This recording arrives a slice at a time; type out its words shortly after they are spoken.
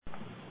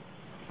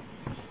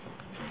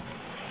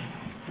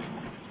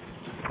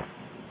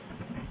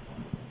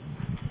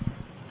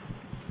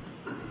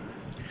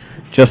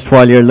Just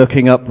while you're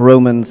looking up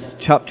Romans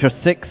chapter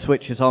 6,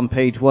 which is on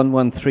page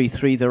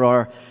 1133, there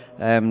are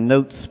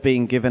notes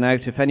being given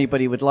out. If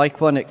anybody would like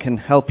one, it can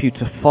help you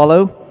to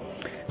follow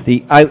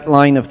the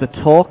outline of the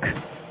talk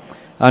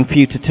and for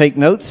you to take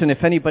notes. And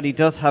if anybody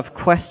does have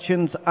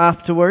questions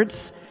afterwards,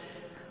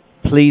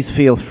 please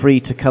feel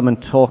free to come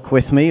and talk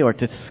with me or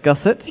discuss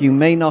it. You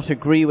may not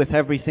agree with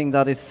everything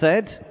that is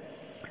said,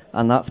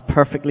 and that's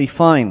perfectly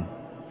fine.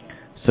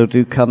 So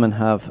do come and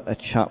have a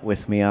chat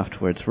with me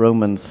afterwards.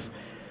 Romans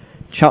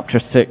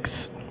chapter 6,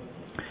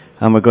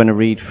 and we're going to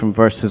read from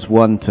verses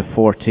 1 to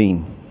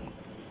 14.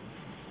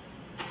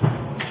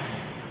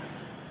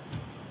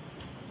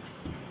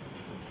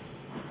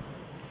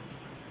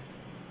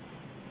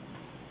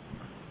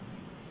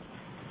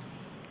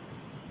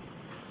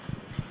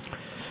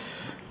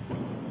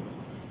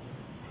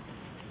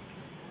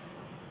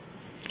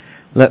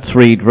 Let's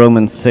read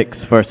Romans 6,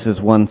 verses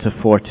 1 to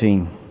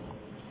 14.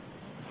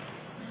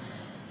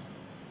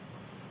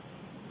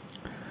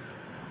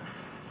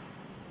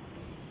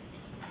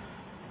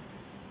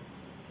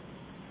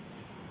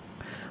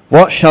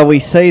 What shall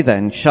we say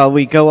then? Shall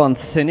we go on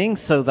sinning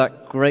so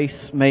that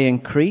grace may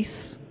increase?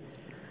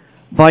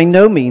 By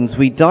no means.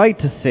 We died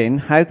to sin.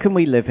 How can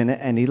we live in it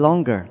any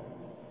longer?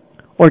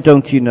 Or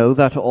don't you know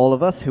that all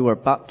of us who were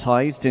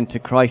baptized into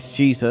Christ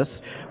Jesus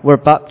were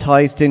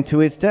baptized into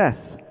his death?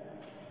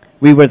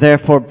 We were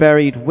therefore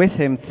buried with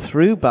him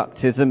through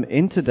baptism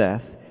into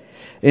death,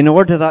 in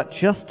order that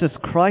just as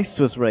Christ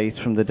was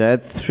raised from the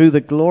dead through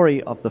the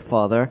glory of the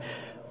Father,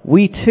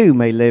 we too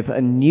may live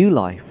a new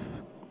life.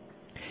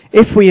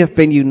 If we have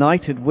been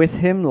united with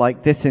him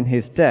like this in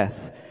his death,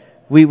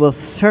 we will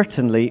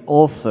certainly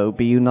also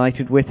be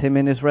united with him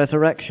in his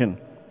resurrection.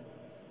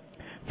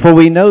 For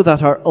we know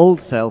that our old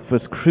self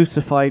was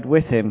crucified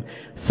with him,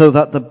 so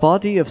that the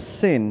body of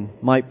sin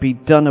might be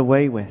done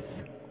away with,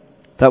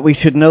 that we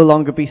should no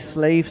longer be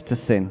slaves to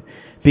sin,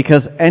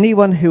 because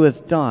anyone who has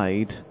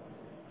died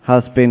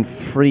has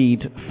been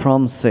freed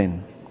from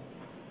sin.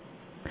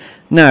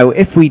 Now,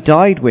 if we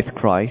died with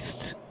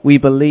Christ, we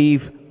believe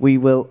we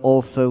will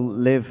also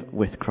live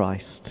with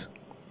Christ.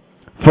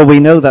 For we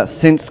know that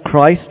since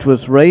Christ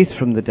was raised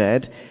from the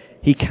dead,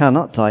 he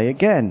cannot die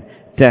again.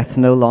 Death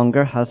no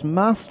longer has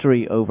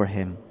mastery over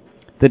him.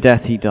 The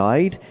death he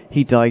died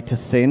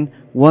to sin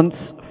once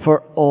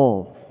for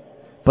all.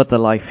 But the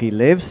life he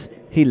lives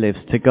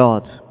to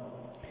God.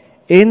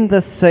 In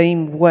the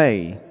same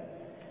way,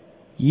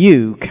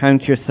 you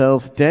count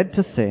yourselves dead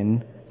to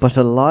sin, but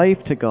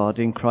alive to God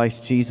in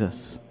Christ Jesus.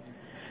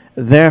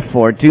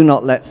 Therefore, do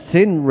not let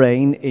sin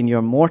reign in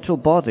your mortal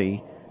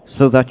body,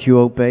 so that you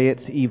obey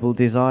its evil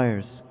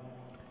desires.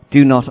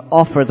 Do not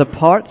offer the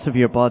parts of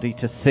your body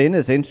to sin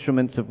as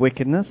instruments of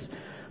wickedness,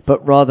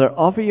 but rather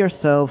offer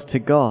yourselves to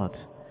God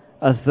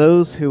as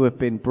those who have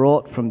been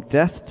brought from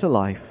death to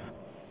life,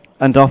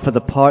 and offer the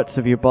parts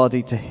of your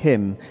body to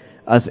him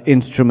as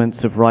instruments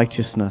of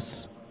righteousness.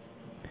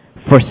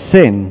 For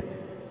sin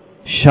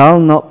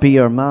shall not be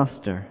your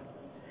master,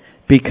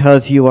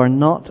 because you are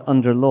not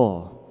under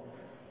law,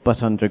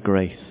 but under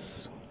grace.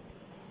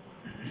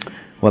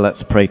 Well,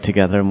 let's pray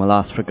together, and we'll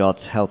ask for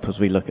God's help as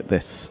we look at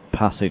this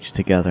passage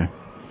together.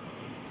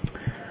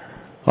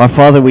 Our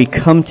Father, we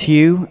come to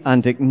you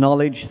and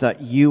acknowledge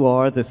that you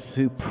are the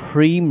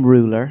supreme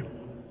ruler,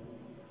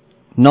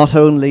 not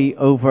only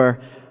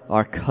over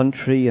our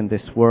country and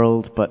this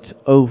world, but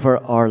over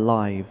our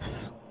lives.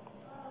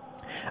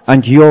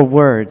 And your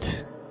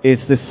word is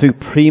the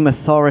supreme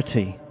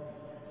authority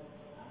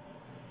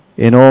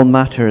in all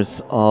matters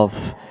of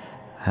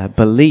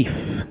belief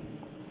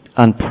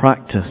and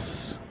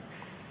practice.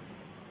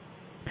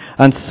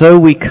 And so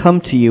we come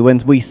to you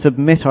and we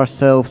submit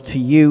ourselves to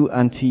you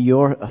and to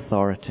your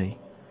authority,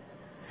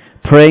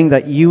 praying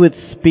that you would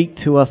speak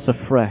to us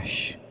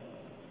afresh,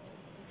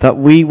 that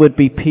we would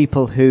be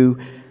people who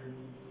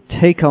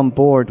take on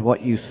board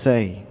what you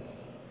say,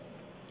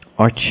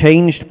 are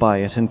changed by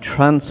it and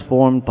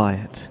transformed by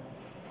it.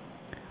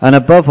 And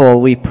above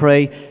all, we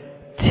pray,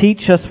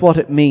 teach us what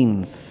it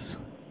means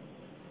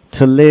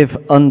to live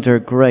under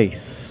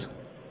grace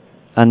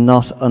and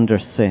not under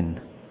sin.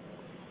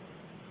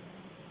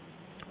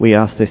 We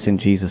ask this in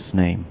Jesus'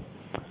 name.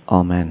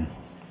 Amen.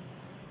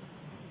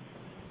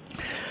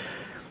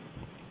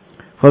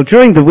 Well,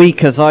 during the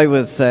week as I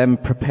was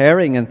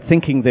preparing and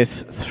thinking this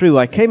through,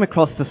 I came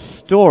across the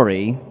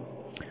story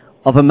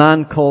of a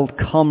man called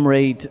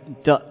Comrade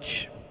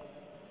Dutch.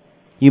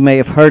 You may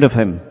have heard of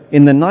him.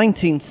 In the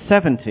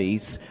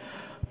 1970s,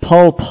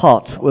 Pol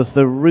Pot was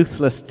the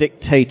ruthless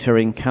dictator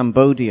in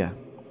Cambodia.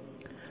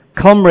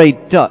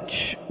 Comrade Dutch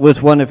was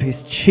one of his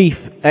chief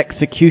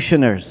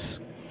executioners.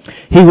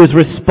 He was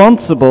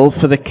responsible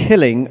for the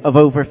killing of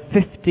over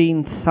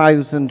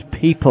 15,000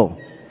 people.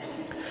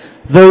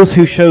 Those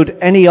who showed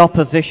any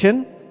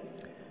opposition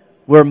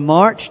were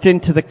marched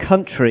into the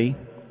country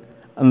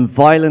and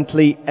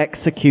violently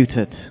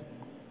executed.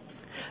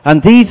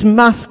 And these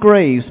mass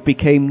graves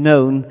became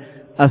known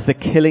as the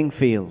killing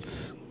fields.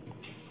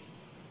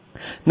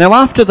 Now,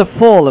 after the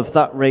fall of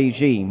that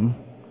regime,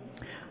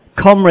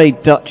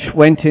 Comrade Dutch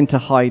went into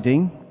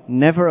hiding,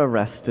 never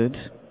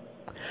arrested.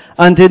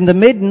 And in the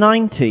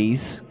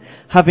mid-90s,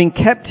 having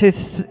kept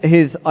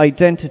his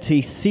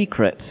identity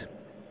secret,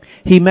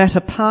 he met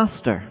a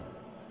pastor.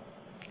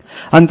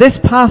 And this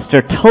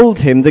pastor told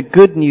him the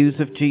good news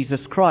of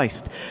Jesus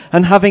Christ.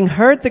 And having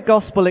heard the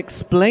gospel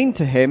explained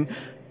to him,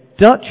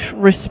 Dutch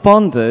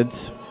responded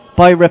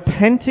by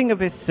repenting of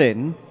his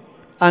sin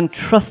and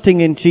trusting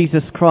in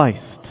Jesus Christ.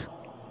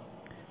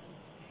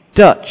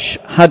 Dutch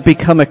had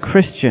become a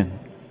Christian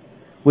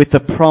with the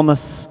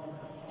promise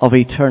of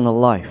eternal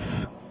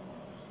life.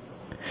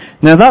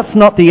 Now that's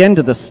not the end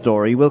of the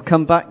story. We'll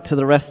come back to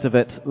the rest of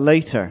it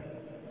later.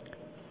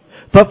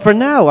 But for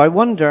now, I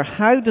wonder,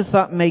 how does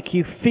that make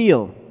you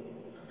feel?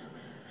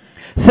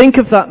 Think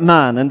of that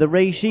man and the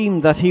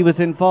regime that he was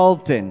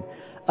involved in.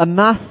 A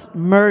mass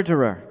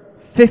murderer,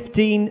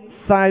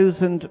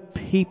 15,000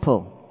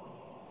 people.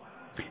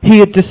 He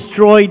had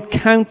destroyed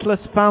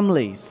countless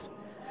families,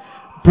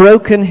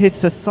 broken his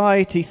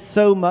society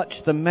so much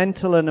the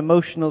mental and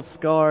emotional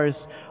scars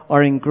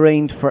are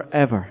ingrained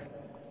forever.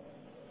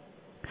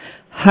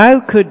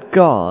 How could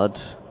God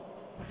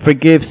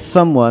forgive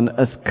someone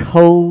as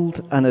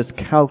cold and as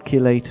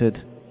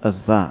calculated as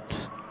that?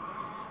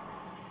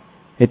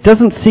 It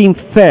doesn't seem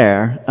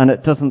fair and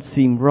it doesn't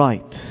seem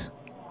right.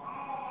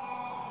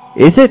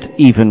 Is it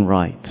even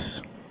right?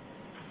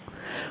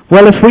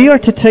 Well, if we are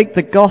to take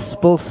the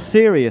gospel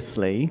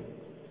seriously,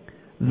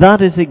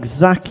 that is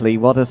exactly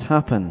what has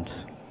happened.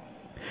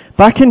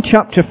 Back in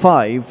chapter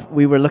 5,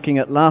 we were looking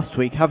at last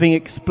week, having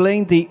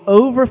explained the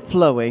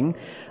overflowing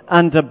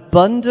and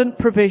abundant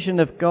provision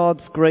of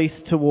God's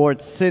grace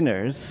towards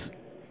sinners,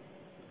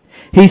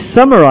 he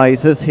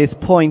summarizes his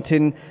point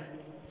in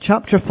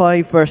chapter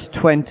 5, verse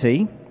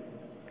 20.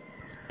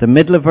 The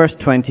middle of verse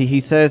 20,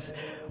 he says,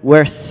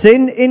 "Where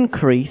sin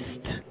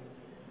increased,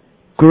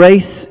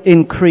 grace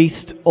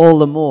increased all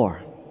the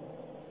more."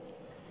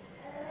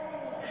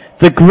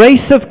 The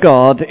grace of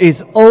God is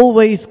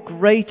always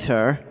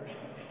greater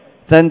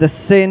than the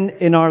sin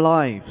in our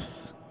lives.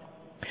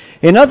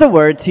 In other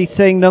words, he's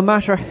saying no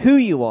matter who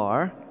you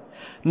are,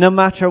 no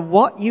matter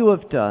what you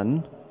have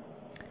done,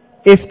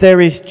 if there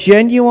is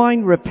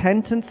genuine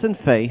repentance and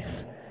faith,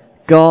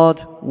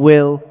 God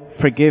will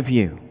forgive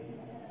you.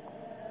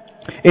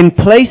 In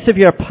place of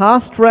your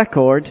past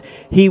record,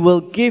 he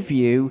will give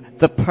you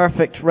the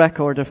perfect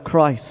record of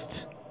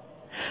Christ.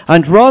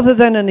 And rather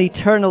than an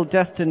eternal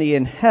destiny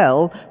in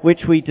hell,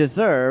 which we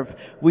deserve,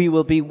 we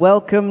will be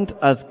welcomed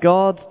as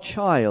God's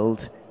child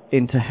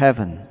into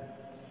heaven.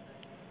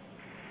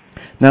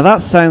 Now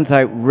that sounds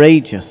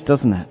outrageous,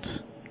 doesn't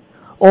it?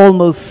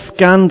 Almost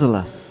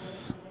scandalous.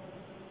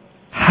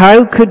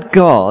 How could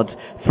God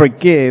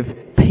forgive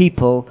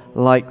people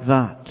like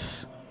that?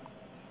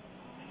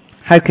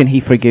 How can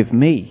he forgive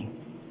me?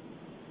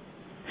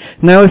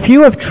 Now, if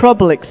you have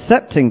trouble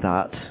accepting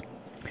that,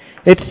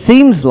 it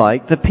seems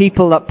like the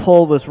people that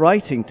Paul was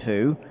writing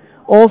to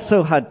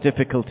also had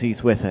difficulties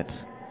with it.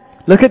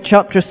 Look at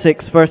chapter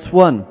 6, verse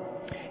 1.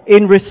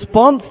 In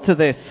response to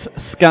this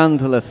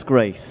scandalous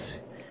grace,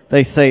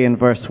 they say in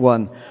verse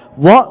 1,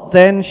 "What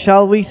then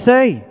shall we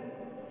say?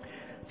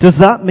 Does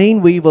that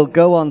mean we will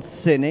go on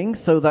sinning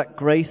so that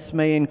grace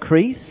may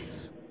increase?"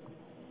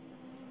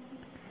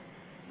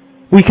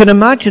 We can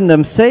imagine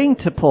them saying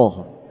to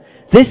Paul,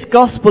 "This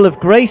gospel of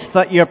grace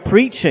that you're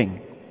preaching,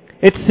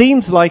 it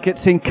seems like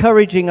it's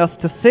encouraging us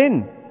to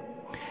sin.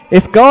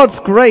 If God's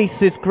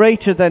grace is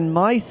greater than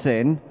my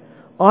sin,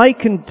 I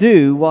can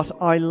do what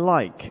I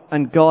like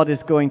and God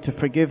is going to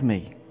forgive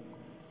me."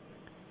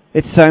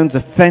 It sounds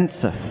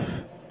offensive.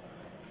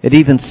 It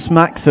even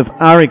smacks of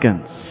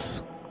arrogance.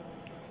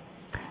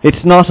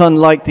 It's not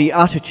unlike the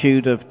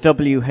attitude of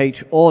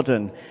W.H.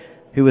 Auden,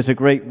 who was a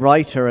great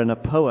writer and a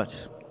poet,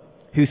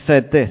 who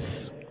said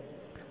this,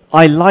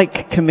 "I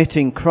like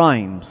committing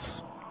crimes.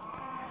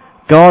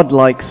 God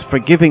likes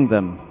forgiving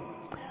them.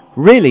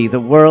 Really, the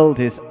world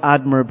is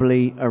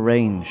admirably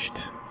arranged."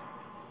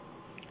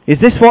 Is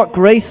this what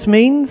grace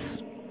means?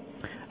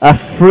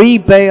 A free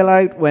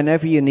bailout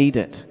whenever you need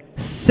it.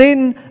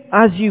 Sin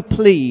as you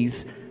please,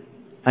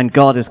 and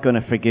God is going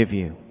to forgive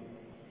you.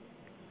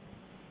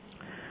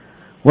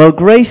 Well,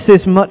 grace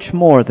is much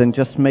more than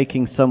just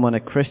making someone a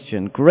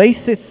Christian.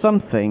 Grace is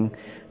something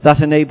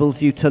that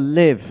enables you to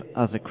live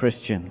as a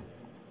Christian.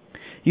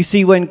 You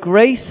see, when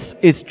grace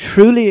is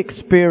truly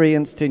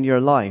experienced in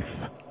your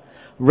life,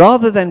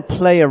 rather than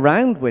play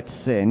around with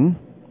sin,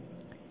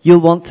 you'll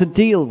want to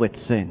deal with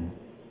sin.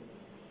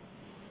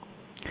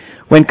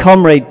 When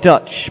Comrade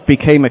Dutch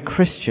became a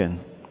Christian,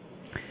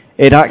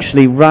 it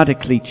actually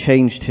radically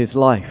changed his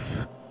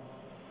life.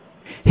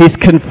 His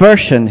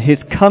conversion,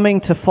 his coming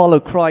to follow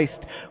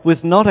Christ,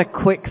 was not a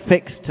quick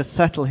fix to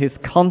settle his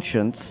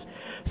conscience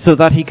so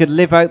that he could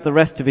live out the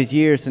rest of his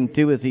years and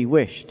do as he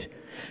wished.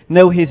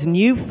 No, his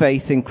new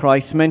faith in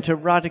Christ meant a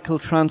radical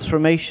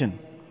transformation.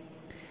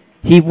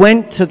 He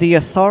went to the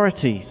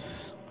authorities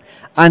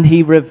and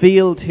he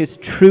revealed his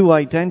true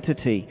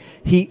identity.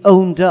 He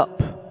owned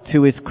up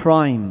to his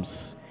crimes.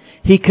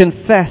 He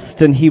confessed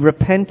and he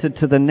repented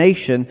to the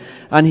nation,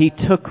 and he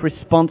took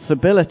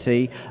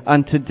responsibility,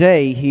 and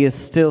today he is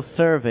still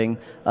serving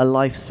a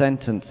life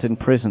sentence in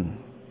prison.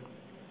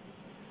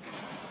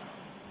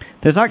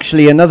 There's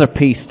actually another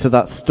piece to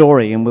that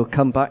story, and we'll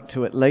come back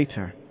to it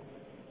later.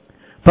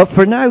 But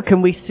for now,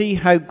 can we see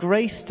how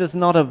grace does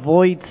not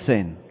avoid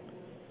sin?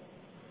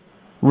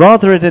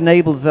 Rather, it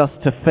enables us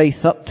to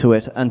face up to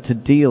it and to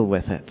deal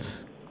with it.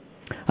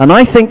 And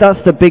I think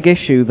that's the big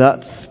issue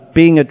that's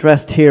being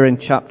addressed here in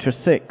chapter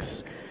 6.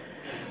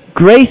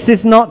 Grace is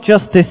not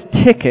just this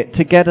ticket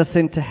to get us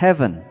into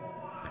heaven,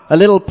 a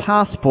little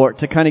passport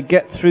to kind of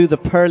get through the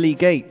pearly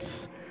gates.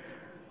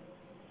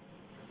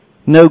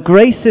 No,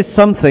 grace is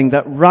something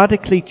that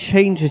radically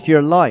changes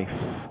your life,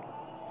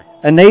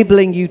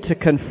 enabling you to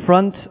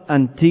confront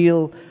and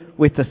deal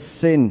with the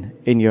sin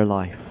in your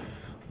life.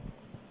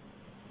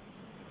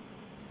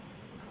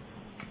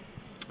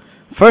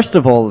 First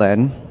of all,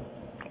 then,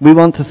 we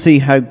want to see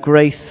how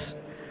grace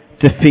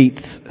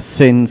defeats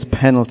sin's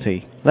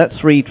penalty.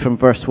 Let's read from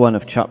verse 1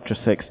 of chapter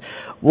 6.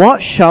 What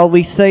shall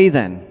we say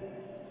then?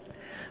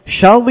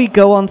 Shall we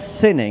go on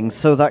sinning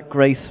so that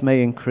grace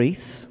may increase?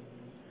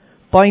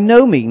 By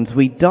no means.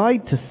 We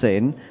died to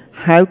sin.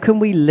 How can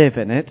we live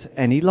in it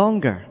any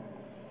longer?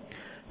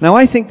 Now,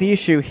 I think the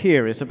issue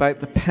here is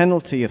about the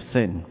penalty of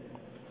sin.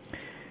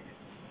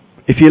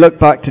 If you look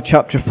back to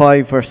chapter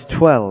 5, verse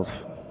 12,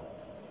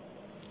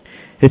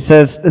 it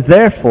says,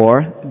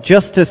 therefore,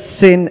 just as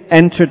sin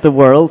entered the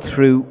world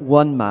through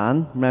one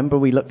man, remember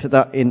we looked at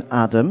that in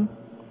Adam,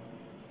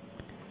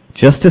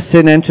 just as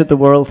sin entered the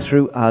world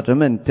through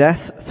Adam and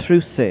death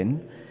through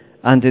sin,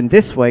 and in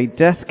this way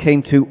death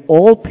came to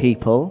all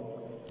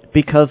people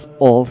because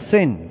all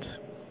sinned.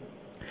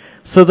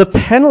 So the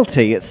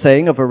penalty, it's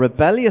saying, of a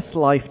rebellious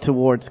life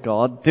towards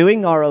God,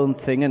 doing our own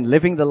thing and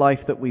living the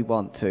life that we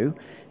want to,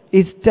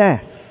 is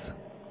death.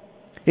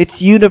 It's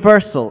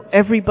universal.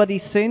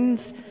 Everybody sins.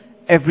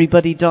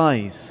 Everybody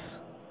dies.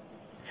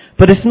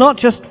 But it's not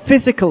just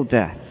physical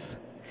death.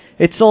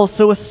 It's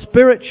also a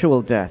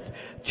spiritual death.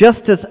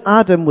 Just as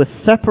Adam was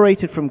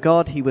separated from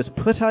God, he was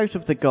put out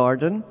of the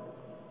garden,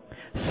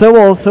 so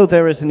also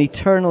there is an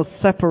eternal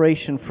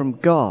separation from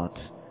God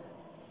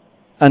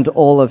and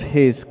all of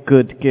his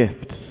good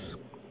gifts.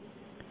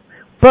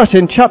 But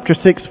in chapter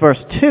 6,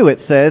 verse 2, it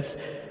says,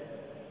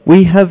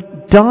 we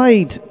have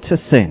died to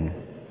sin.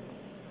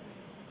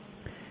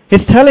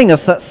 It's telling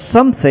us that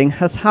something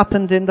has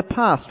happened in the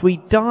past. We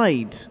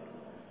died.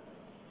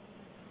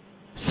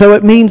 So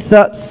it means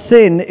that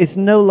sin is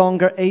no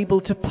longer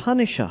able to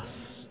punish us.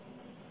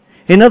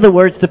 In other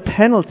words, the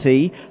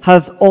penalty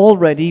has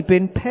already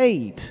been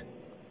paid.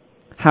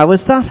 How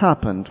has that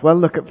happened? Well,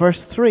 look at verse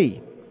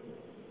 3.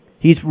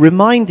 He's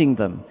reminding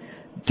them,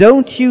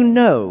 don't you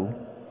know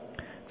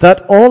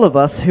that all of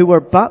us who were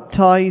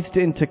baptized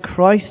into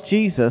Christ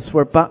Jesus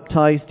were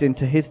baptized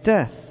into his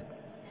death?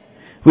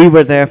 We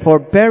were therefore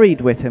buried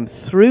with him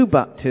through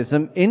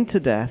baptism into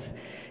death,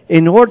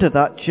 in order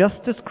that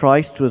just as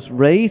Christ was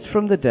raised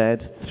from the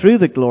dead through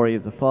the glory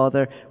of the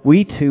Father,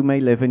 we too may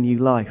live a new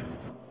life.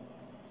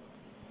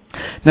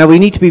 Now we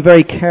need to be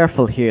very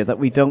careful here that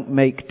we don't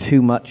make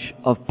too much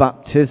of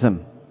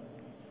baptism.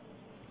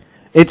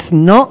 It's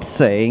not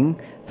saying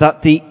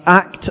that the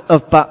act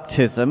of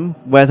baptism,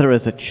 whether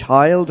as a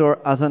child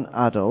or as an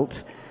adult,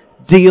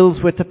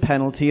 deals with the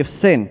penalty of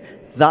sin.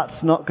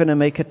 That's not going to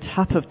make a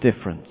tap of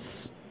difference.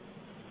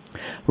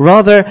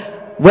 Rather,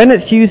 when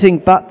it's using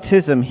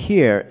baptism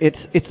here,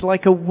 it's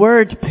like a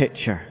word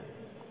picture,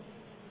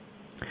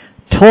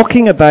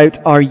 talking about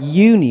our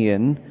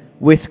union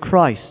with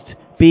Christ,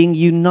 being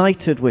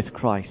united with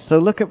Christ. So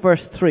look at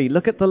verse 3.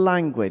 Look at the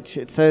language.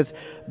 It says,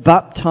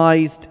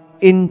 baptized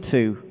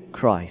into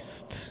Christ,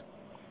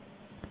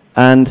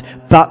 and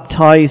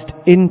baptized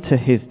into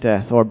his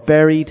death, or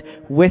buried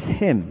with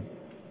him.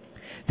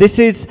 This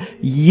is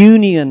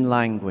union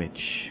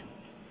language.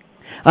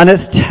 And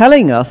it's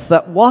telling us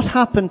that what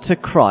happened to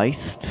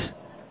Christ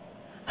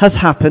has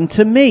happened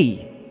to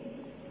me.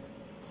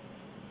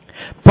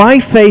 By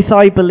faith,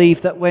 I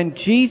believe that when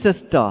Jesus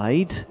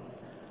died,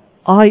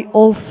 I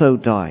also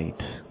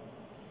died.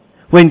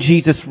 When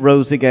Jesus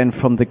rose again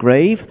from the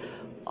grave,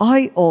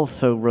 I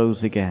also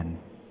rose again.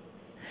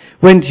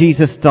 When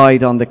Jesus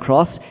died on the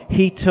cross,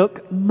 he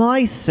took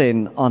my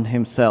sin on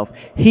himself.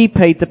 He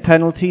paid the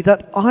penalty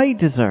that I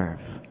deserve.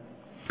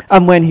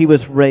 And when he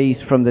was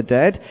raised from the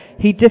dead,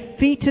 he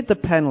defeated the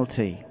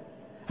penalty.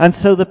 And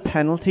so the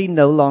penalty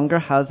no longer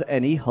has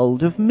any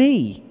hold of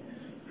me.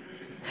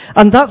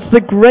 And that's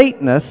the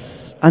greatness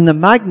and the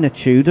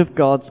magnitude of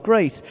God's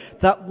grace.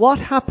 That what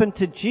happened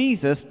to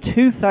Jesus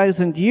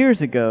 2,000 years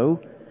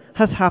ago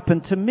has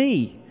happened to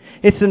me.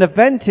 It's an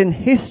event in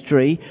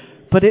history,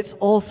 but it's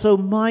also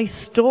my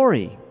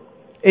story.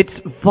 It's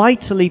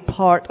vitally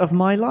part of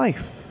my life.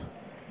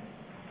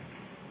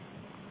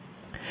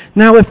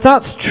 Now, if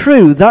that's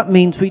true, that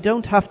means we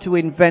don't have to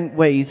invent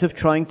ways of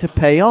trying to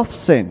pay off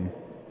sin,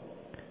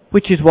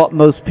 which is what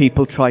most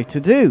people try to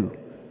do.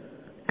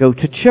 Go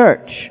to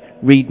church,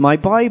 read my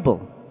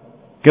Bible.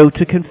 go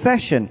to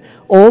confession.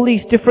 All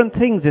these different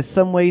things is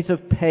some ways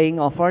of paying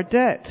off our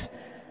debt.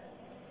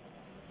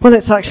 Well,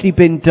 it's actually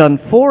been done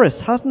for us,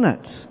 hasn't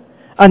it?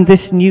 And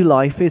this new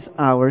life is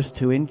ours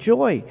to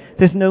enjoy.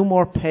 There's no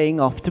more paying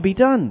off to be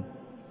done.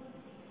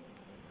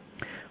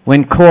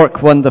 When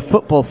Cork won the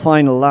football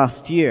final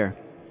last year,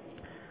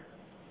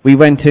 we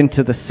went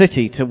into the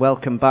city to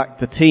welcome back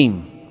the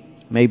team.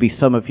 Maybe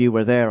some of you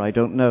were there, I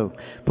don't know.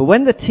 But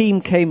when the team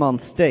came on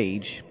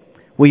stage,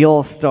 we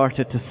all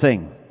started to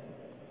sing.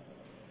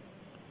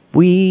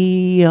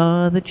 We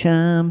are the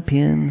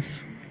champions.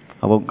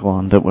 I won't go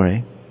on, don't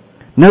worry.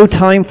 No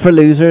time for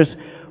losers.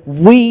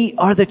 We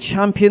are the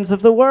champions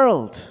of the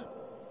world.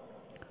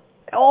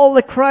 All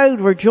the crowd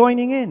were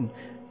joining in.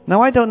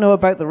 Now, I don't know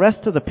about the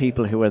rest of the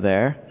people who were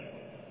there,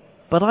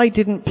 but I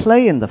didn't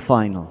play in the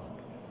final.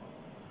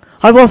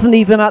 I wasn't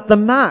even at the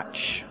match.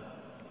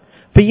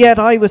 But yet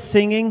I was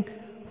singing,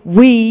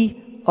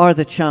 we are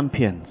the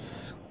champions.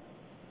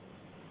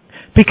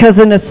 Because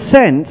in a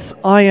sense,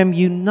 I am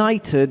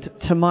united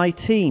to my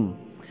team.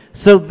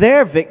 So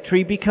their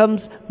victory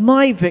becomes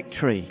my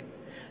victory.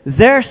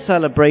 Their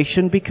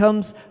celebration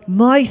becomes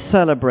my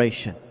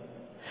celebration.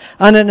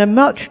 And in a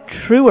much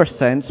truer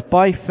sense,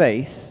 by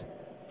faith,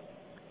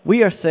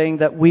 we are saying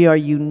that we are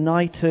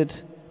united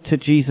to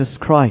Jesus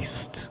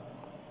Christ.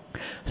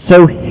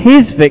 So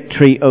his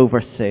victory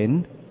over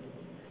sin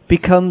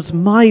becomes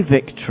my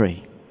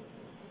victory.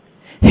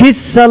 His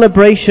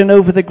celebration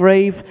over the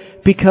grave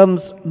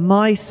becomes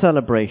my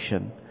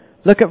celebration.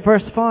 Look at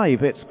verse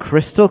 5. It's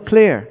crystal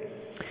clear.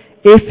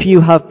 If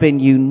you have been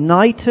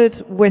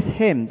united with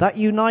him, that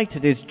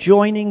united is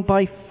joining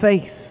by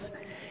faith.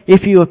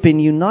 If you have been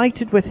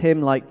united with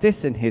him like this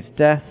in his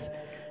death,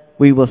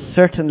 we will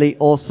certainly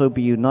also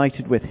be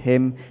united with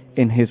him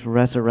in his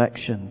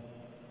resurrection.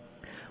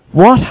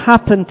 What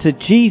happened to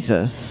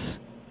Jesus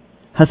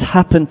has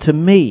happened to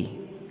me.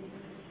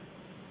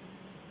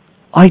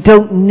 I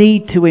don't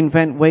need to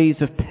invent ways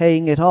of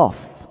paying it off.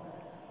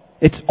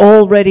 It's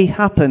already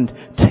happened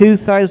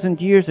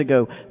 2,000 years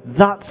ago.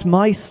 That's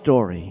my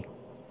story.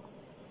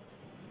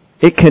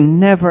 It can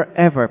never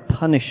ever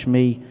punish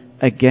me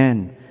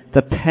again.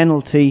 The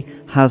penalty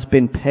has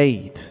been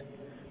paid.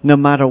 No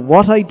matter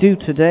what I do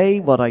today,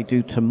 what I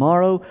do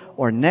tomorrow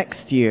or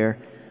next year,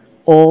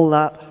 all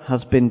that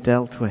has been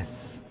dealt with.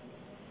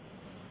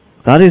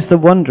 That is the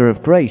wonder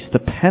of grace. The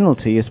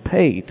penalty is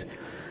paid.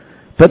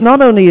 But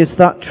not only is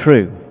that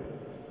true,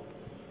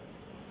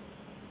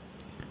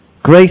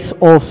 grace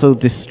also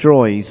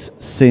destroys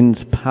sin's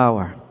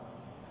power.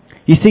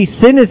 You see,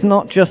 sin is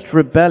not just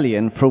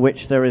rebellion for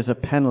which there is a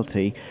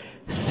penalty.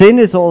 Sin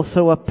is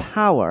also a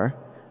power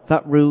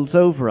that rules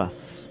over us.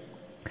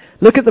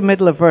 Look at the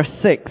middle of verse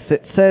 6.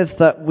 It says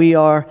that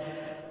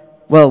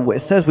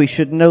it says we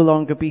should no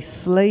longer be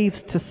slaves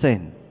to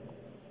sin.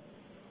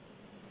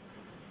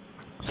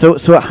 So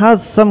it has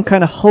some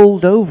kind of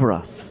hold over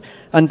us.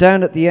 And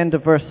down at the end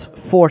of verse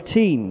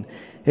 14,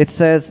 it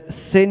says,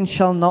 sin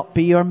shall not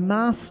be your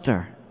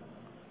master.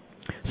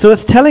 So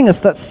it's telling us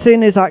that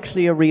sin is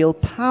actually a real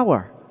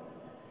power.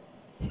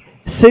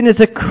 Sin is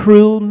a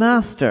cruel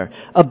master,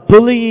 a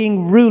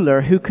bullying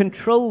ruler who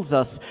controls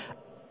us.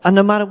 And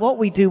no matter what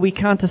we do, we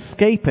can't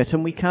escape it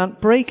and we can't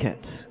break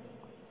it.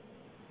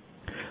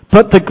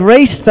 But the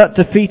grace that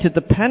defeated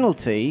the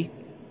penalty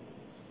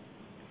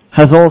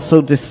has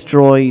also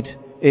destroyed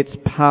its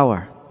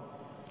power.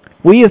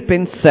 We have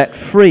been set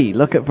free.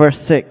 Look at verse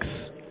 6.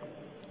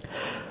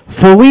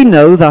 For we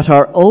know that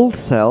our old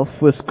self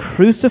was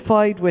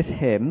crucified with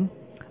him.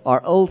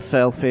 Our old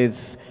self is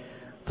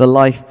the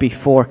life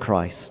before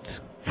Christ.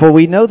 For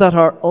we know that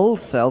our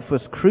old self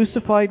was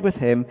crucified with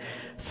him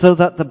so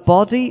that the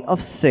body of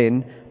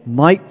sin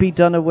might be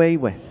done away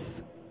with.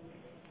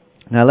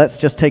 Now let's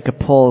just take a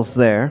pause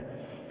there.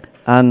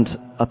 And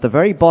at the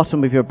very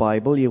bottom of your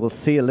Bible you will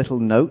see a little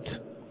note.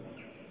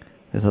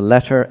 There's a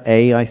letter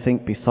A, I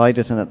think, beside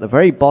it, and at the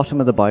very bottom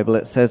of the Bible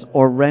it says,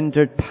 or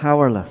rendered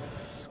powerless.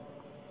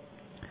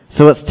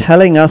 So it's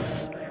telling us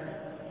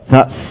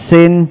that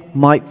sin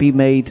might be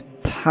made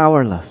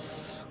powerless.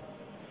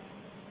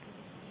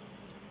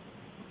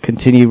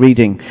 Continue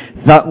reading.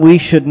 That we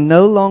should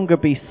no longer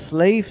be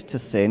slaves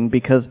to sin,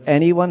 because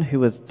anyone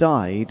who has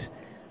died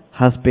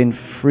has been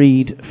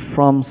freed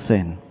from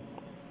sin.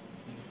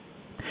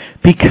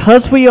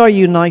 Because we are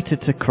united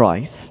to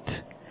Christ,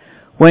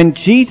 when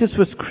Jesus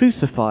was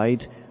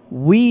crucified,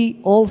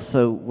 we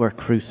also were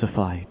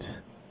crucified.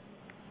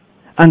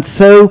 And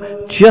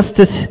so, just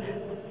as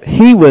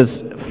he was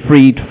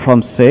freed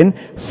from sin,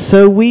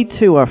 so we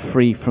too are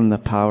free from the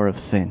power of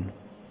sin.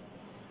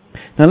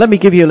 Now let me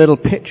give you a little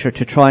picture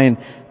to try and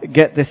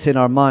get this in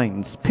our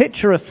minds.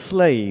 Picture a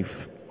slave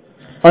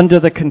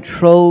under the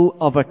control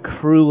of a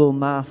cruel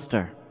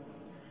master.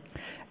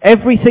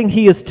 Everything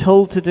he is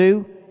told to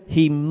do,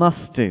 he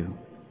must do.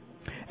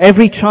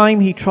 Every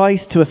time he tries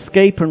to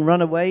escape and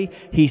run away,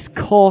 he's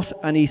caught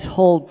and he's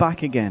hauled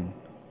back again.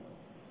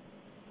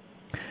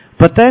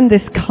 But then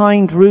this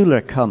kind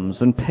ruler comes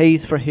and pays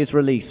for his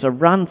release. A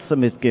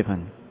ransom is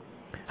given.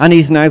 And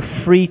he's now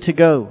free to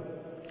go.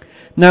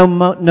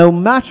 No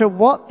matter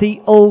what the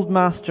old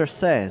master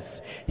says,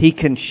 he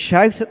can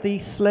shout at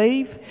the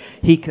slave,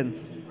 he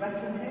can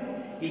threaten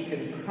him, he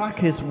can crack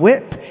his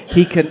whip,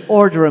 he can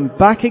order him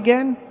back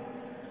again.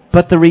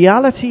 But the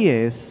reality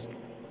is,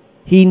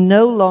 he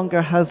no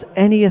longer has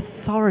any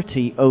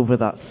authority over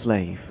that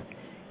slave.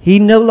 He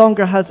no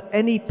longer has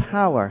any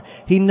power.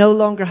 He no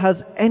longer has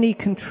any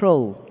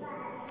control.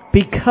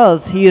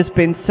 Because he has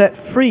been set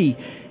free,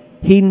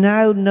 he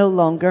now no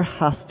longer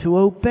has to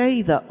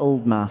obey that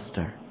old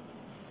master.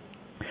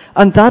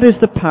 And that is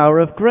the power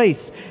of grace.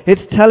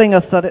 It's telling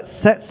us that it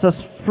sets us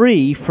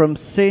free from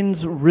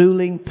sin's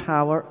ruling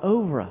power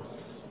over us.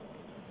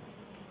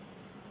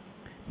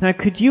 Now,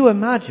 could you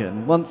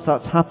imagine, once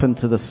that's happened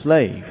to the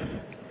slave,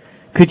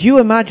 could you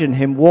imagine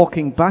him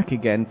walking back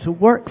again to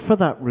work for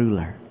that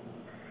ruler?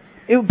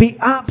 It would be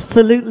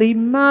absolutely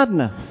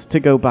madness to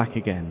go back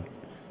again.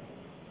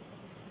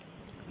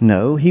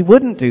 No, he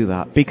wouldn't do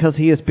that because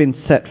he has been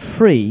set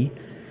free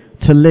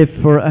to live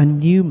for a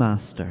new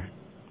master.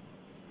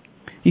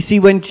 You see,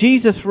 when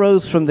Jesus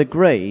rose from the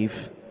grave,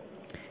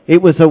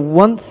 it was a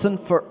once and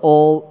for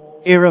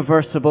all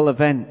irreversible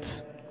event.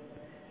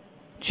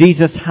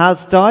 Jesus has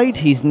died.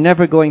 He's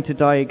never going to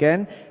die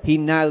again. He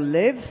now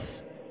lives,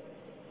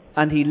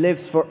 and he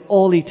lives for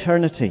all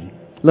eternity.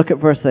 Look at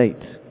verse 8.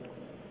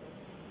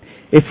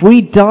 If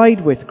we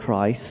died with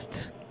Christ,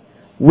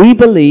 we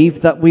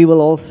believe that we will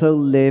also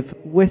live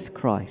with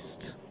Christ.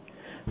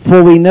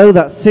 For we know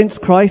that since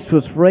Christ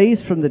was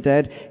raised from the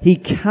dead, he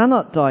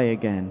cannot die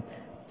again.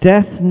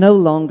 Death no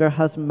longer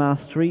has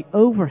mastery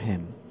over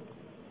him.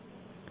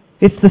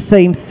 It's the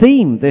same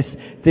theme,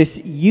 this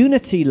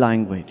unity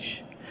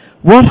language.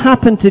 What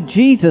happened to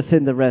Jesus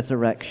in the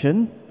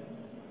resurrection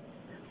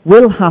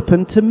will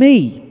happen to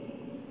me.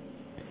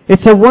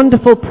 It's a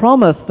wonderful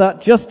promise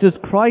that just as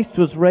Christ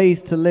was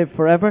raised to live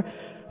forever,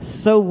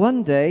 so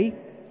one day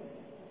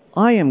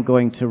I am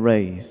going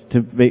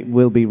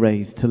will be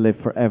raised to live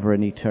forever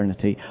in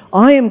eternity.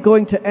 I am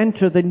going to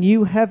enter the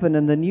new heaven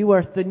and the new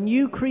earth, the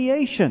new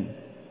creation,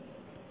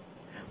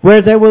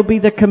 where there will be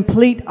the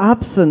complete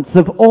absence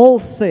of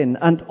all sin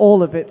and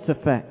all of its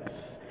effects.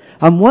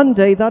 And one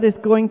day that is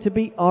going to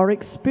be our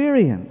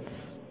experience.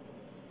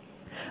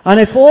 And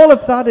if all of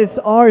that is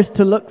ours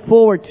to look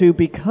forward to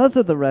because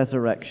of the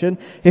resurrection,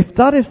 if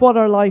that is what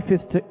our life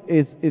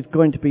is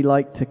going to be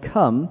like to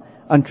come,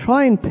 and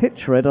try and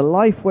picture it, a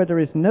life where there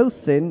is no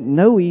sin,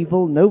 no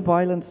evil, no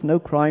violence, no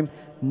crime,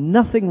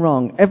 nothing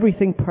wrong,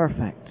 everything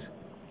perfect.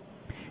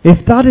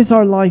 If that is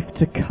our life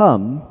to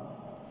come,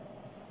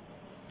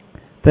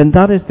 then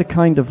that is the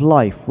kind of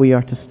life we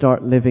are to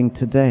start living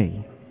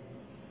today.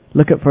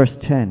 Look at verse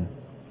 10.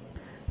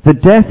 The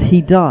death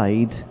he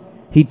died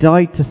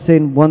to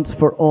sin once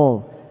for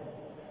all.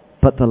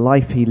 But the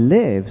life he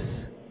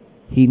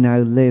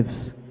now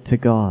lives to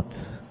God.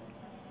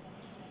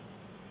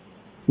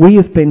 We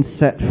have been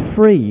set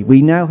free.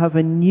 We now have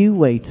a new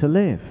way to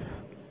live.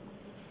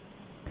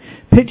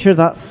 Picture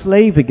that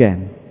slave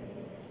again,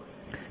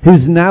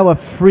 who's now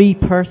a free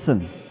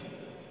person.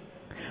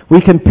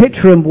 We can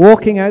picture him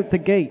walking out the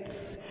gates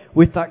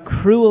with that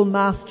cruel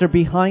master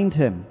behind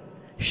him,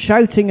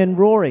 shouting and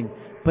roaring,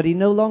 but he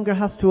no longer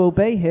has to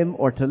obey him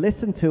or to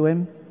listen to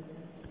him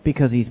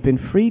because he's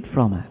been freed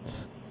from it.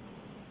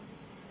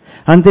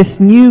 And this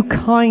new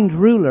kind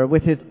ruler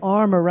with his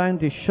arm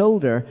around his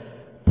shoulder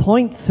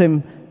points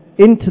him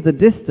into the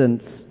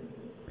distance,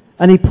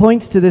 and he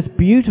points to this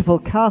beautiful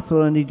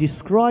castle, and he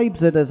describes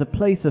it as a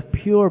place of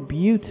pure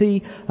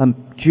beauty and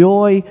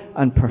joy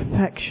and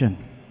perfection.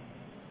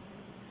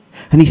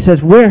 And he says,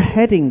 we're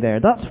heading there.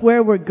 That's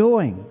where we're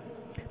going.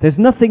 There's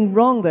nothing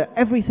wrong there.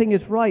 Everything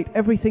is right.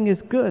 Everything is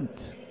good.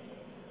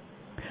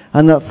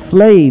 And that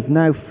slave,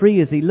 now free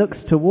as he looks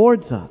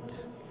towards that,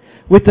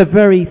 with the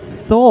very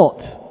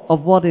thought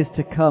of what is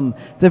to come,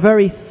 the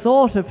very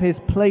thought of his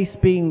place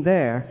being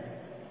there,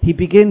 he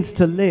begins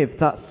to live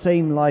that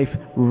same life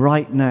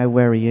right now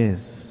where he is.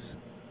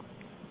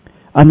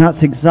 And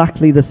that's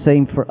exactly the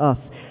same for us.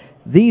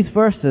 These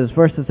verses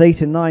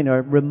 8 and 9,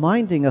 are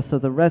reminding us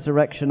of the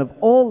resurrection, of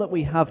all that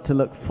we have to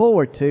look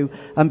forward to.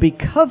 And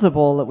because of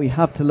all that we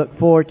have to look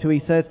forward to,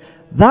 he says,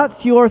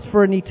 that's yours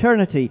for an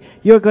eternity.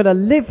 You're going to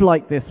live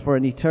like this for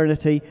an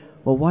eternity.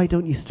 Well, why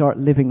don't you start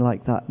living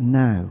like that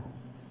now?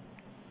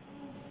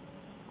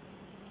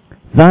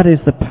 That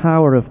is the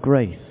power of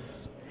grace.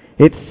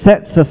 It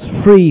sets us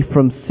free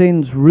from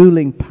sin's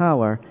ruling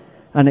power,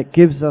 and it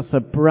gives us a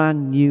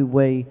brand new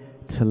way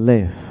to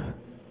live.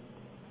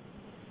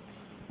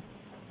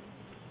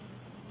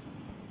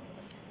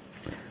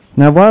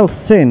 Now, while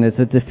sin is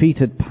a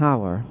defeated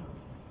power,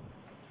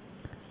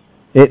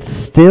 it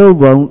still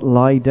won't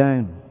lie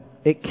down.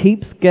 It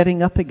keeps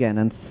getting up again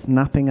and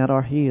snapping at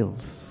our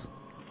heels.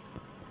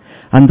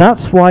 And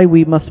that's why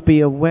we must be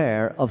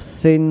aware of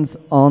sin's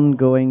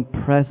ongoing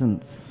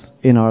presence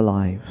in our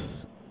lives.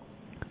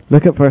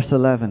 Look at verse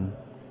 11.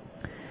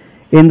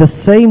 In the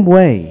same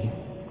way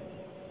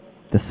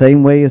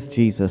as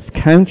Jesus,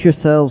 count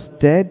yourselves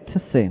dead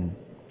to sin,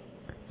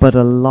 but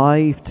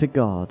alive to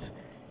God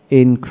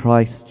in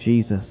Christ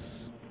Jesus.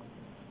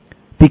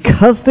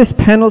 Because this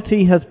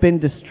penalty has been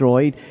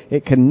destroyed,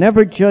 it can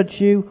never judge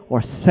you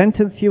or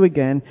sentence you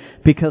again.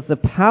 Because the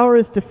power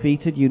is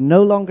defeated, you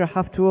no longer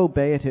have to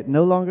obey it. It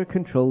no longer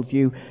controls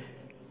you.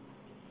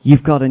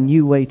 You've got a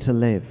new way to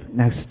live.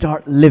 Now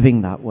start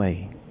living that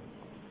way.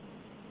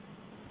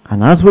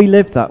 And as we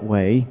live that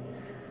way,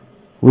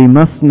 we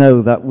must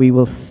know that we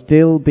will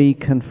still be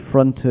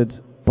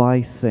confronted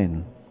by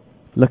sin.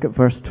 Look at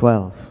verse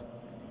 12.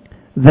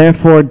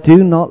 Therefore, do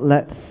not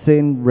let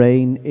sin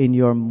reign in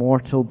your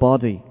mortal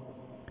body.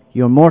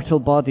 Your mortal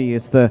body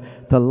is the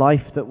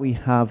life that we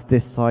have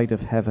this side of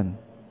heaven.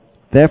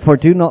 Therefore,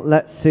 do not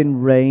let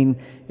sin reign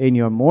in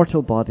your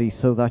mortal body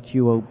so that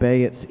you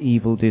obey its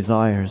evil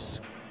desires.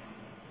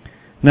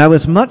 Now,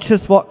 as much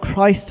as what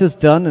Christ has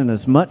done and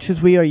as much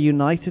as we are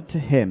united to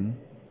Him,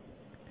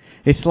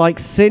 it's like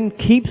sin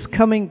keeps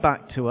coming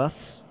back to us,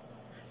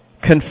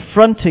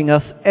 confronting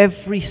us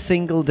every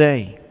single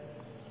day,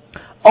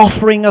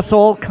 offering us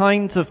all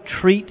kinds of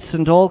treats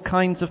and all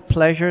kinds of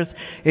pleasures,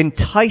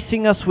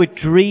 enticing us with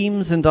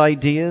dreams and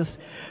ideas,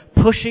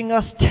 pushing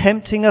us,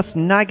 tempting us,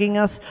 nagging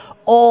us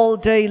all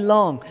day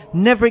long,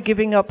 never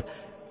giving up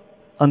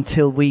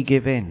until we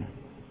give in.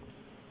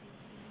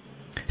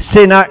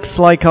 Sin acts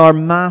like our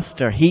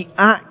master. He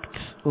acts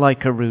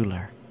like a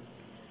ruler,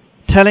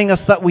 telling us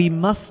that we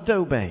must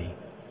obey.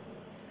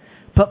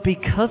 But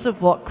because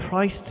of what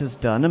Christ has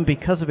done and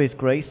because of His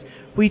grace,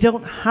 we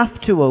don't have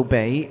to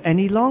obey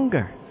any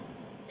longer.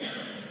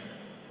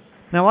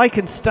 Now I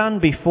can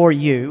stand before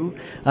you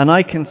and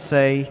I can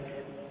say,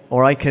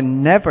 or I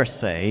can never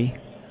say,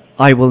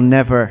 I will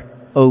never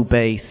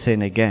obey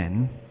sin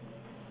again.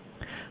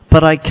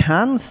 But I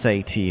can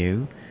say to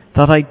you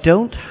that I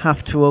don't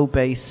have to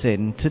obey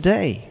sin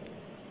today.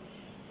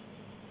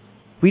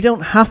 We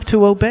don't have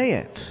to obey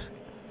it.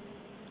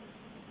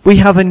 We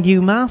have a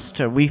new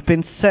master. We've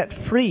been set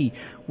free.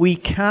 We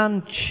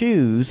can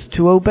choose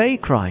to obey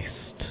Christ.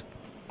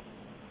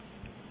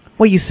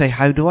 Well, you say,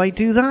 how do I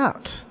do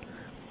that?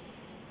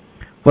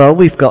 Well,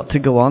 we've got to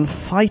go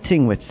on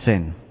fighting with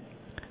sin.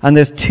 And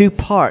there's two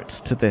parts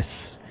to this.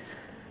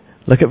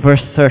 Look at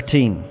verse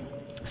 13.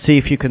 See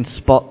if you can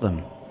spot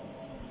them.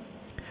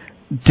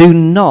 Do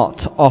not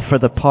offer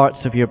the parts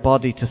of your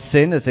body to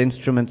sin as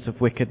instruments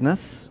of wickedness,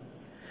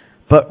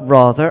 but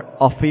rather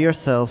offer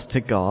yourselves to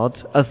God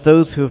as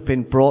those who have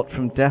been brought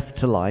from death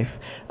to life,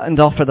 and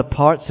offer the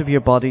parts of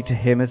your body to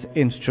Him as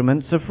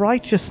instruments of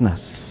righteousness.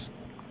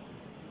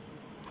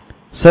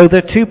 So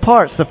there are two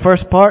parts. The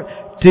first part,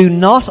 do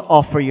not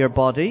offer your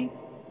body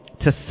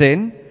to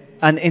sin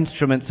and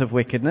instruments of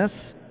wickedness,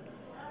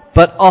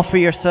 but offer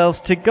yourselves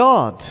to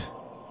God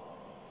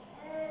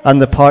and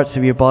the parts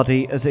of your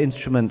body as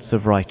instruments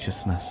of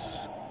righteousness.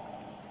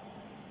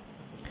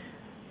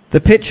 The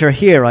picture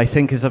here, I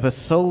think, is of a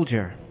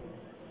soldier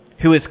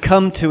who has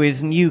come to his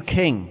new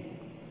king,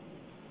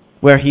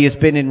 where he has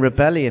been in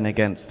rebellion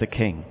against the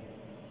king.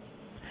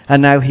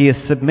 And now he is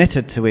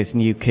submitted to his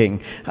new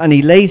king. And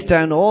he lays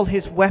down all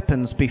his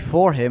weapons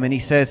before him and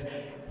he says,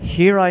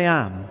 here I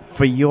am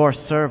for your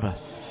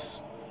service.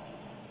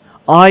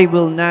 I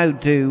will now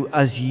do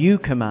as you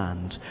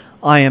command.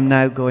 I am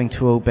now going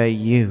to obey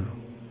you.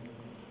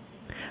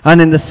 And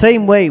in the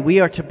same way, we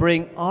are to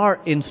bring our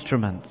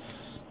instruments.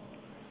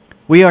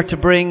 We are to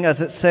bring, as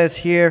it says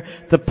here,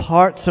 the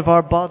parts of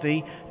our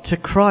body to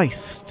Christ.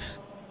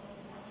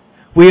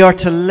 We are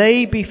to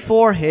lay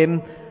before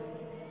Him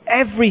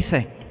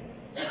everything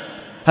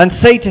and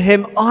say to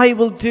Him, I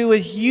will do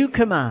as you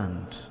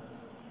command.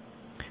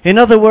 In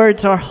other words,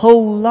 our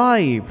whole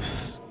lives,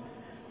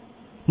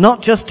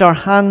 not just our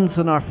hands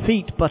and our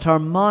feet, but our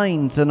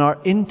minds and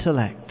our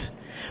intellect.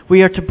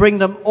 We are to bring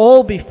them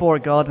all before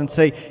God and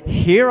say,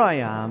 here I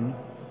am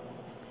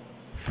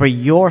for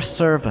your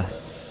service,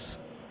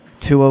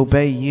 to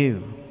obey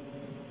you.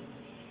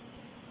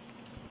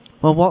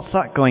 Well, what's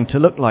that going to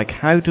look like?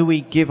 How do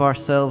we give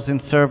ourselves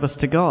in service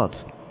to God?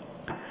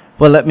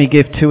 Well, let me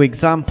give two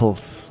examples.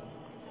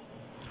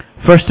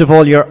 First of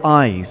all, your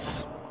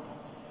eyes.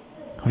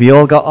 Have you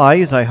all got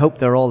eyes? I hope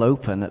they're all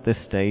open at this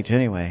stage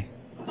anyway.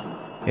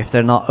 If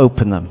they're not,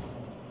 open them.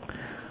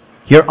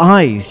 Your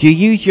eyes. You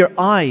use your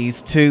eyes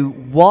to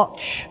watch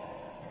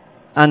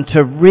and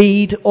to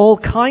read all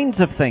kinds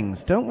of things,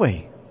 don't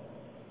we?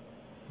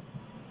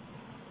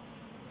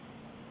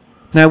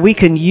 Now we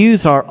can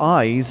use our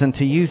eyes, and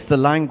to use the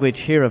language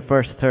here of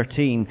verse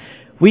 13,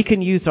 we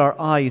can use our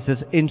eyes as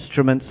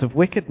instruments of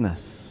wickedness.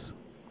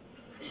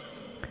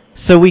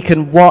 So we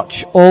can watch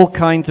all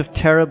kinds of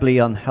terribly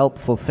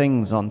unhelpful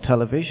things on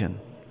television.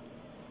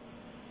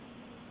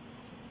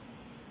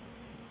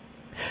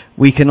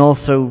 We can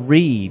also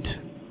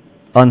read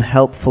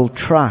unhelpful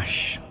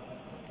trash.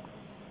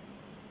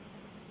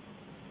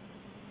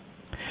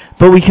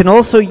 But we can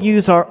also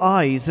use our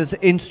eyes as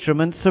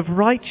instruments of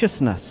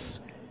righteousness.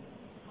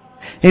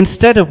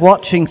 Instead of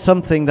watching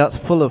something that's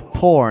full of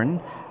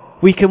porn,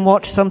 we can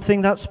watch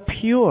something that's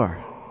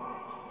pure.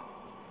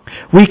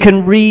 We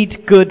can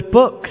read good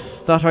books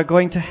that are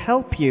going to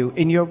help you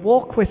in your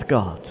walk with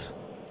God.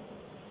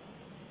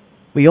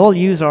 We all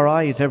use our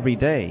eyes every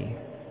day.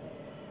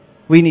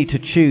 We need to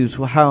choose,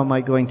 well, how am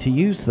I going to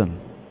use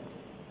them?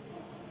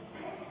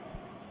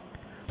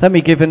 Let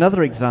me give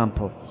another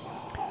example.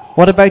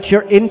 What about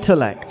your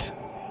intellect?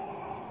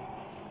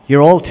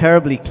 You're all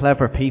terribly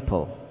clever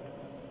people.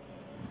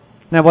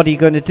 Now, what are you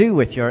going to do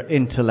with your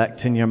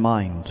intellect and your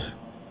mind?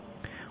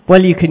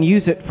 Well, you can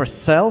use it for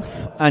self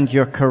and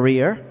your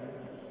career,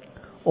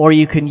 or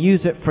you can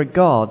use it for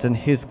God and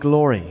His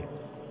glory.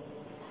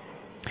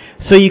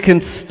 So you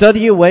can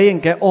study away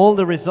and get all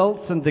the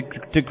results and the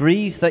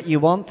degrees that you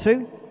want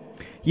to.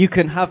 You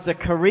can have the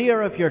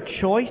career of your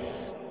choice.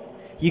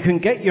 You can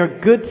get your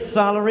good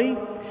salary.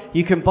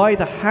 You can buy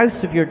the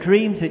house of your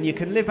dreams, and you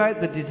can live out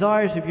the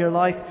desires of your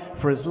life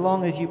for as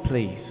long as you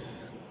please.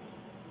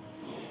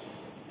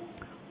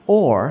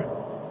 Or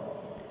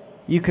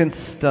you can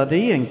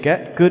study and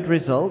get good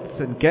results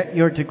and get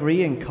your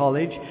degree in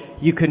college.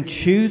 You can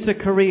choose a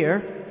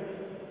career,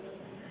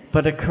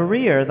 but a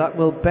career that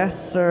will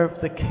best serve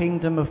the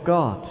kingdom of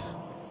God.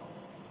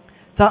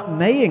 That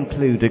may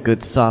include a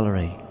good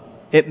salary.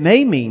 It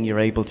may mean you're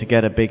able to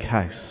get a big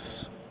house.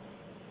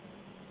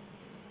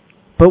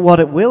 But what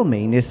it will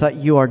mean is that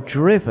you are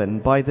driven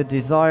by the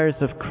desires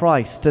of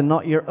Christ and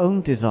not your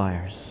own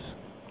desires.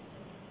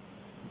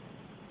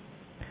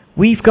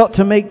 We've got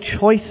to make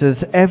choices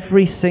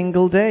every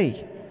single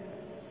day.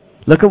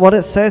 Look at what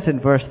it says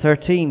in verse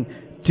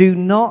 13. Do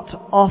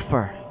not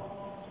offer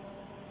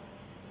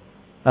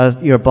as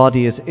your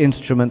body as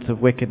instruments of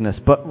wickedness,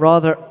 but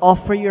rather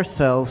offer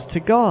yourselves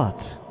to God.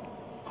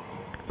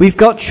 We've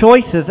got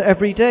choices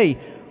every day.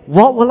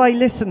 What will I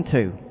listen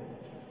to?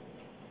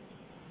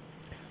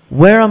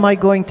 Where am I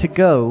going to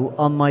go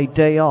on my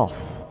day off?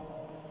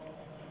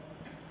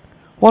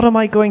 What am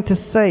I going to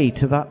say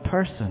to that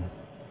person?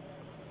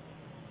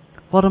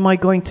 What am I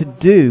going to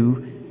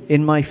do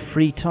in my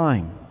free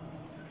time?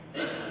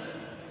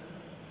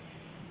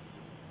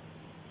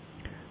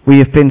 We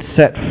have been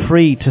set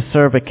free to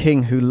serve a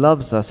King who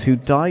loves us, who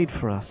died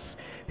for us,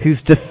 who's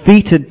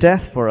defeated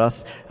death for us,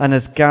 and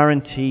has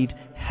guaranteed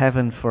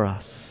heaven for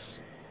us.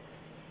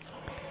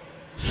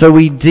 So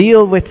we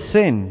deal with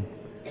sin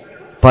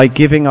by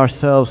giving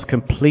ourselves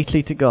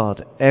completely to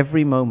God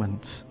every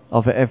moment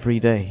of every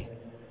day.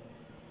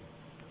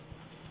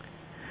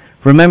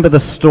 Remember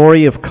the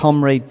story of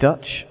Comrade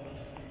Dutch?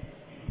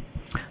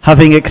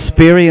 Having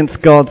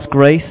experienced God's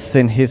grace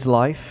in his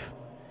life,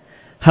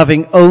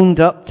 having owned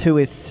up to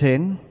his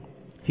sin,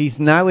 he's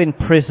now in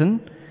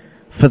prison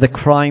for the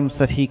crimes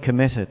that he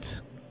committed.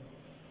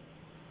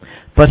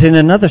 But in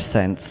another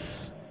sense,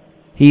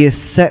 he is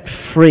set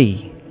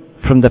free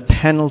from the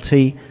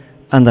penalty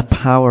and the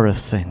power of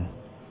sin.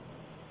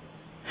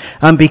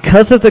 And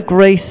because of the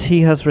grace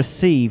he has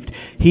received,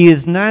 he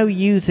is now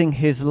using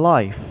his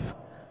life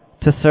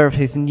to serve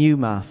his new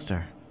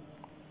master.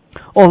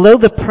 Although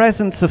the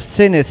presence of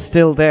sin is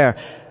still there,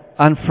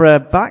 and for a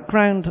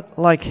background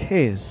like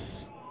his,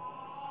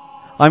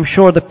 I'm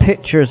sure the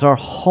pictures are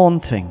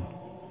haunting.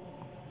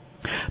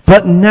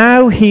 But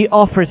now he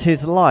offers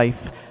his life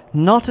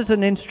not as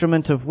an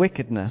instrument of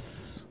wickedness,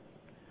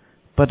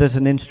 but as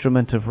an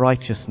instrument of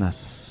righteousness.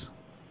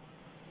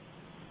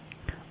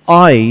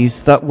 Eyes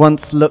that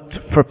once looked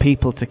for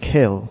people to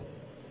kill,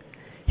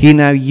 he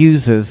now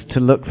uses to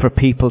look for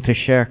people to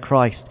share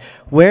Christ.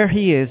 Where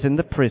he is in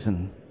the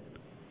prison,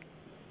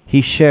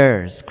 he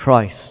shares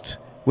Christ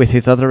with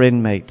his other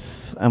inmates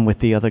and with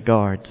the other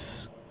guards.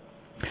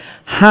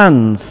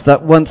 Hands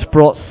that once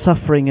brought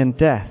suffering and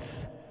death,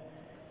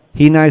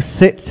 he now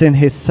sits in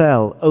his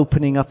cell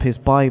opening up his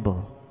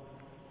Bible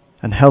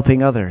and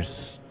helping others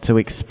to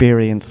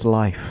experience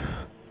life.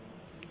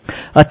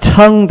 A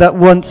tongue that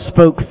once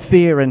spoke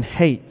fear and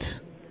hate,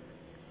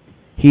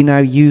 he now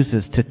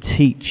uses to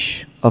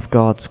teach of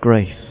God's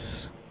grace.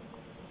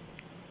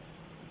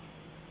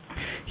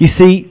 You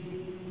see,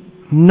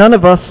 none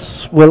of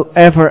us will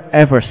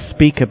ever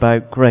speak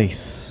about grace.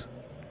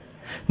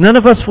 None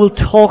of us will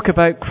talk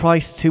about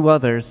Christ to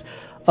others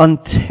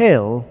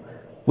until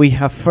we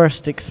have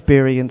first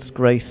experienced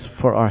grace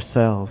for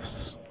ourselves.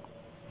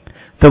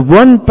 The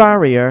one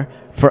barrier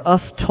for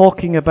us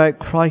talking about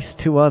Christ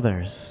to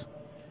others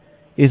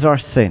is our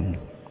sin.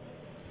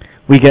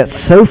 We get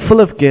so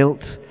full of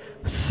guilt,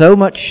 so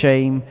much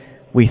shame,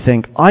 we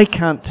think, I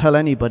can't tell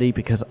anybody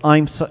because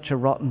I'm such a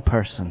rotten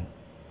person.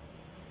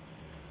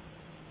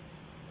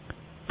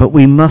 But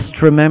we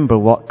must remember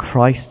what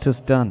Christ has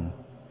done.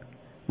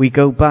 We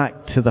go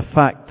back to the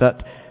fact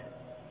that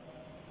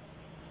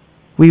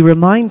we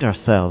remind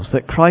ourselves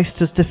that Christ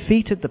has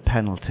defeated the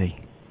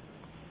penalty.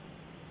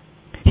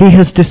 He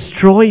has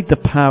destroyed the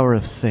power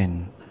of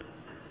sin.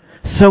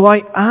 So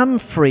I am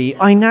free.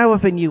 I now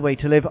have a new way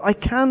to live. I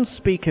can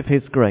speak of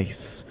His grace.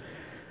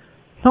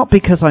 Not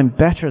because I'm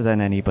better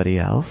than anybody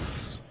else,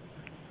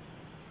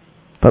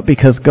 but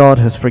because God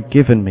has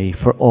forgiven me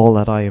for all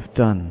that I have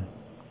done.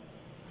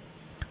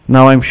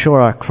 Now I'm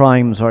sure our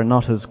crimes are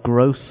not as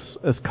gross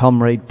as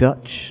Comrade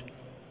Dutch,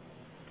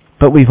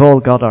 but we've all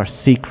got our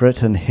secret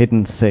and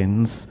hidden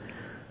sins,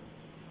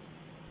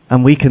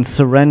 and we can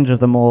surrender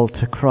them all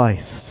to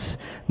Christ,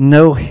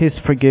 know His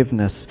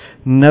forgiveness,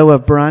 know a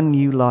brand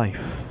new life.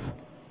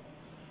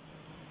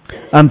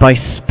 And by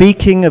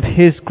speaking of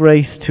His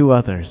grace to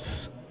others,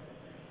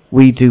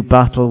 we do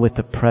battle with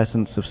the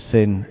presence of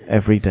sin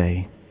every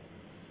day.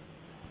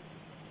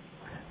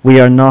 We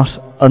are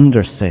not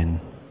under sin.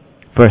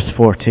 Verse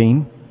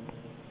 14,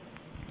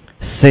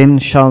 sin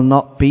shall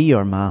not be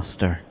your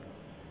master,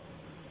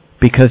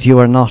 because you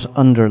are not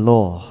under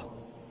law,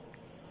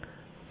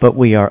 but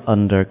we are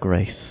under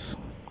grace.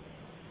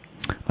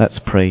 Let's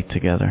pray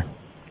together.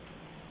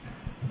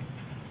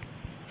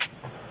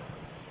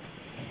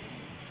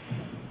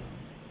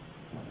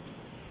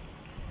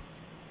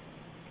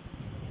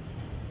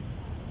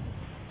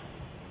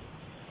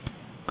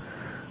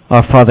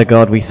 Our Father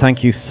God, we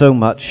thank you so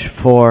much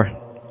for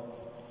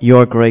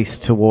your grace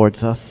towards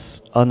us,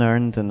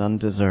 unearned and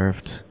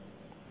undeserved.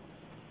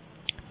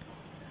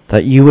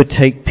 That you would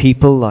take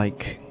people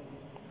like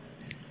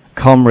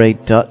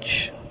Comrade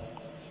Dutch,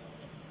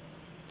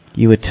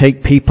 you would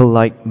take people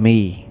like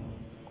me,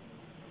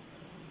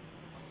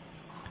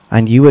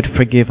 and you would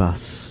forgive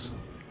us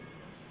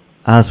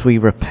as we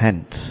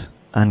repent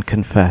and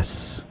confess.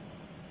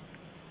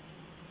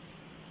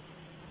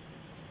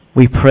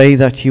 We pray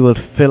that you will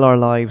fill our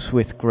lives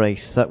with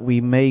grace, that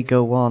we may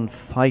go on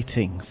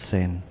fighting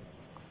sin,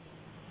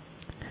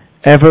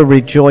 ever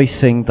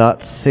rejoicing that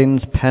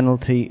sin's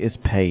penalty is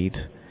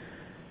paid,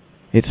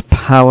 its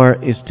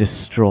power is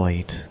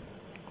destroyed.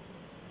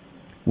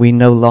 We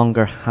no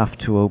longer have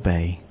to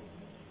obey.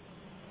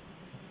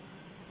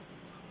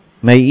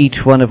 May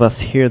each one of us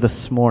here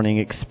this morning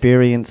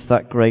experience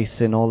that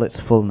grace in all its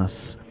fullness.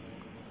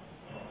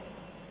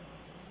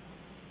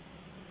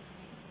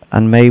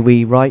 And may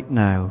we right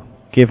now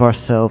give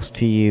ourselves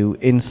to you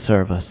in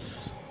service,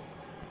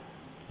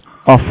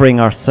 offering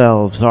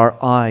ourselves, our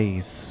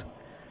eyes,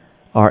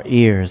 our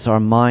ears, our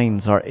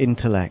minds, our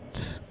intellect.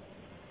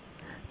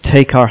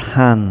 Take our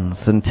hands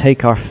and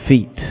take our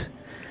feet,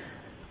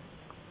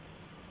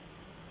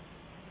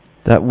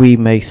 that we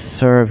may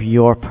serve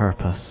your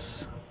purpose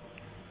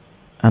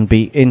and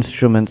be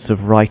instruments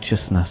of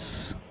righteousness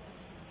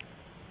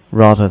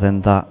rather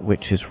than that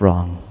which is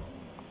wrong.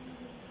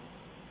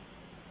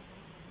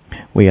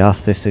 We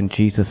ask this in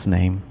Jesus'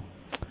 name.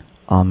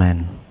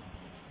 Amen.